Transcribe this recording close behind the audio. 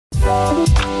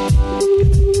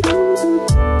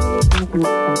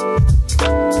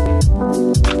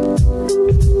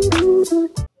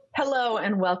Hello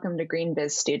and welcome to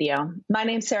GreenBiz Studio. My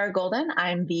name's Sarah Golden.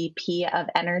 I'm VP of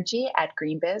Energy at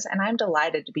GreenBiz, and I'm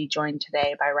delighted to be joined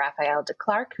today by Raphael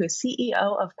DeClercq, who's CEO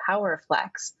of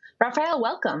PowerFlex. Raphael,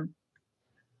 welcome.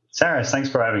 Sarah, thanks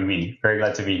for having me. Very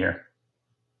glad to be here.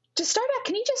 To start out,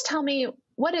 can you just tell me,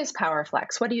 what is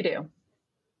PowerFlex? What do you do?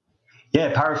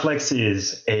 Yeah, PowerFlex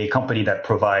is a company that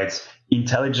provides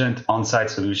intelligent on-site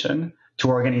solution to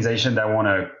organizations that want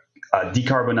to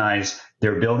decarbonize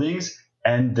their buildings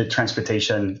and the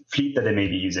transportation fleet that they may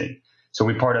be using. So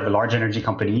we're part of a large energy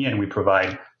company, and we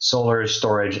provide solar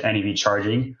storage and EV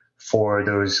charging for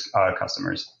those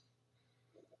customers.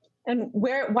 And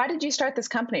why did you start this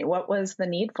company? What was the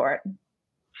need for it?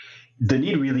 The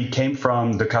need really came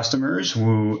from the customers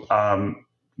who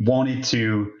wanted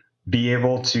to be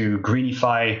able to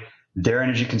greenify their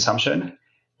energy consumption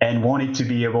and wanted to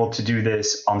be able to do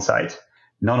this on site,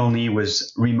 not only with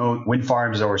remote wind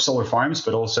farms or solar farms,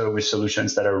 but also with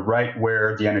solutions that are right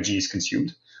where the energy is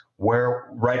consumed,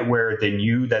 right where they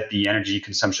knew that the energy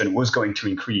consumption was going to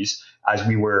increase, as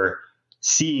we were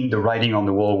seeing the writing on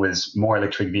the wall with more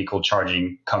electric vehicle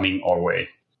charging coming our way.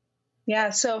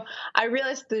 Yeah, so I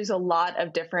realize there's a lot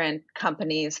of different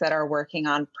companies that are working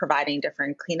on providing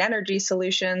different clean energy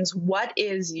solutions. What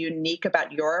is unique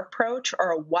about your approach,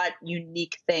 or what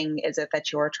unique thing is it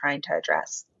that you're trying to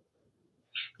address?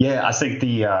 Yeah, I think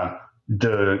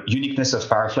the uniqueness of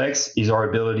PowerFlex is our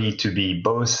ability to be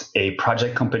both a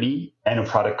project company and a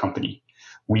product company.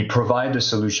 We provide the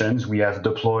solutions. We have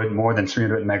deployed more than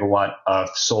 300 megawatt of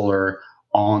solar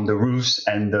on the roofs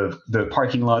and the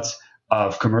parking lots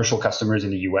of commercial customers in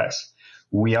the US.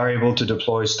 We are able to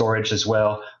deploy storage as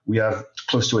well. We have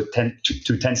close to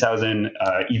 10,000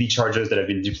 EV chargers that have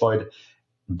been deployed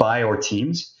by our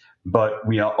teams, but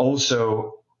we are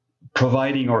also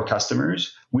providing our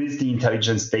customers with the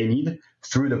intelligence they need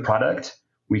through the product.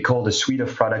 We call the suite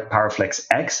of product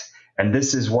PowerFlex's, and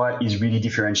this is what is really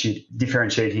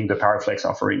differentiating the PowerFlex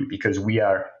offering, because we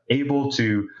are able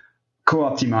to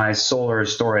co-optimize solar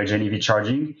storage and EV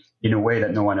charging in a way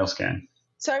that no one else can.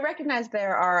 So I recognize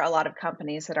there are a lot of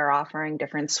companies that are offering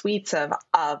different suites of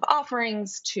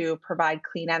offerings to provide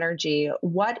clean energy.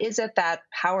 What is it that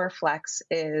PowerFlex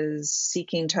is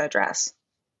seeking to address?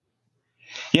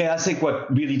 Yeah, I think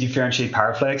what really differentiates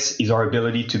PowerFlex is our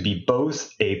ability to be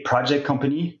both a project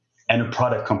company and a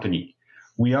product company.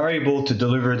 We are able to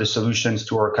deliver the solutions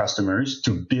to our customers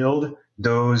to build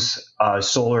those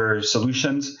solar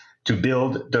solutions, to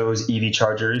build those EV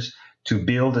chargers, to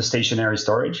build the stationary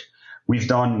storage. We've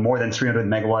done more than 300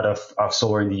 megawatt of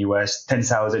solar in the US,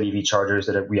 10,000 EV chargers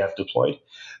that we have deployed.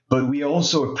 But we are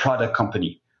also a product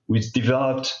company. We've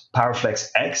developed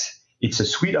PowerFlex's. It's a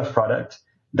suite of product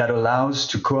that allows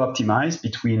to co-optimize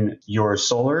between your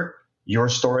solar, your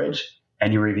storage,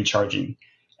 and your EV charging.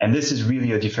 And this is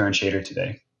really a differentiator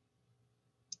today.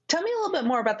 Tell me a little bit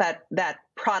more about that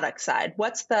product side.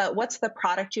 What's the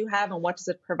product you have, and what does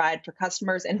it provide for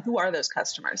customers, and who are those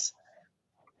customers?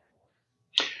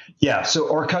 Yeah,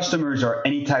 so our customers are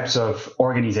any types of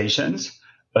organizations,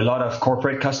 a lot of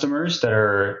corporate customers that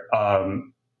are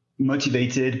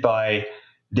motivated by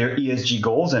their ESG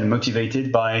goals and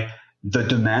motivated by the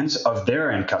demands of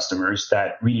their end customers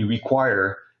that really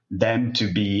require them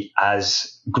to be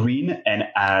as green and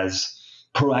as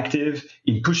proactive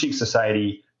in pushing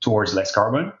society towards less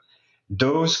carbon.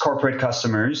 Those corporate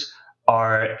customers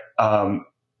are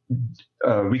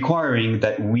requiring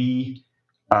that we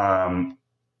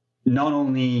not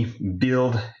only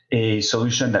build a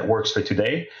solution that works for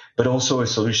today, but also a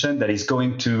solution that is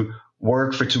going to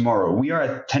work for tomorrow. We are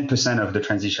at 10% of the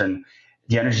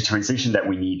energy transition that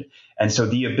we need. And so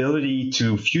the ability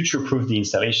to future-proof the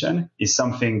installation is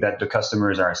something that the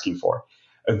customers are asking for.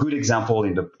 A good example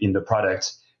in the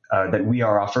product that we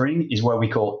are offering is what we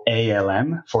call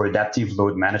ALM, for adaptive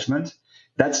load management.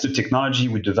 That's the technology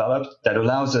we developed that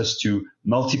allows us to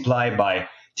multiply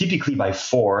typically by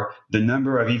 4, the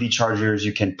number of EV chargers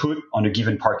you can put on a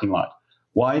given parking lot.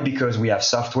 Why? Because we have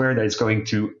software that is going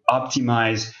to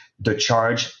optimize the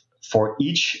charge for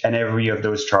each and every of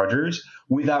those chargers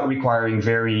without requiring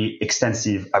very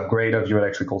extensive upgrade of your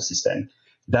electrical system.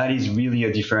 That is really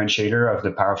a differentiator of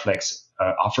the PowerFlex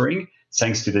offering,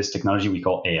 thanks to this technology we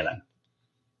call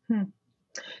ALM.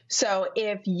 So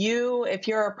if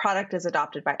your product is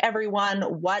adopted by everyone,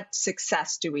 what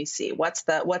success do we see? What's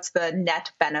the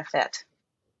net benefit?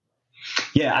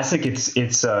 Yeah, I think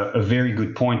it's a very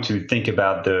good point to think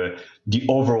about the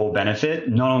overall benefit,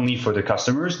 not only for the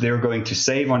customers. They're going to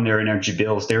save on their energy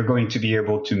bills. They're going to be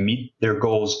able to meet their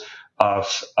goals of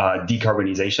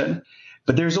decarbonization.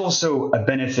 But there's also a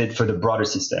benefit for the broader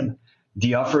system.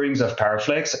 The offerings of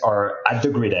PowerFlex are at the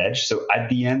grid edge, so at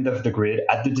the end of the grid,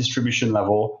 at the distribution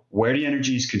level, where the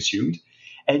energy is consumed.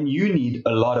 And you need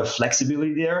a lot of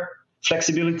flexibility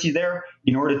there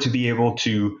in order to be able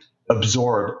to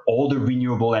absorb all the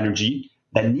renewable energy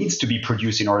that needs to be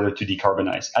produced in order to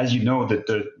decarbonize. As you know,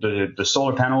 the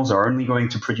solar panels are only going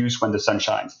to produce when the sun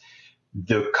shines.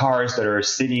 The cars that are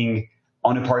sitting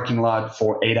on a parking lot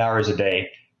for 8 hours a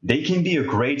day, they can be a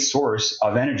great source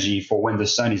of energy for when the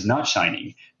sun is not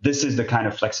shining. This is the kind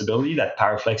of flexibility that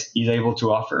PowerFlex is able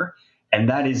to offer, and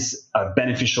that is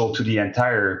beneficial to the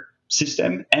entire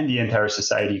system and the entire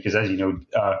society, because as you know,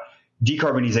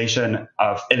 decarbonization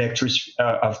of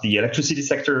the electricity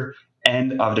sector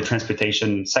and of the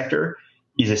transportation sector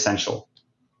is essential.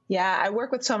 Yeah, I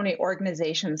work with so many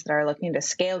organizations that are looking to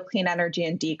scale clean energy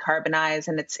and decarbonize,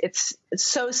 and it's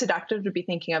so seductive to be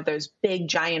thinking of those big,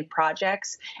 giant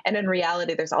projects. And in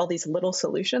reality, there's all these little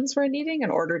solutions we're needing in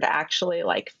order to actually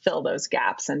fill those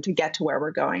gaps and to get to where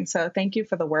we're going. So thank you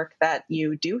for the work that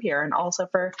you do here, and also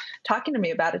for talking to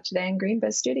me about it today in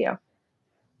GreenBiz Studio.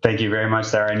 Thank you very much,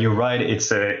 Sarah. And you're right. It's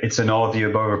an all of the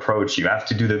above approach. You have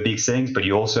to do the big things, but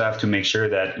you also have to make sure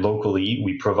that locally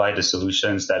we provide the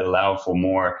solutions that allow for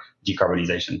more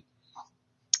decarbonization.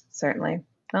 Certainly.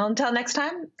 Well, until next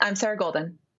time, I'm Sarah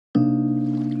Golden.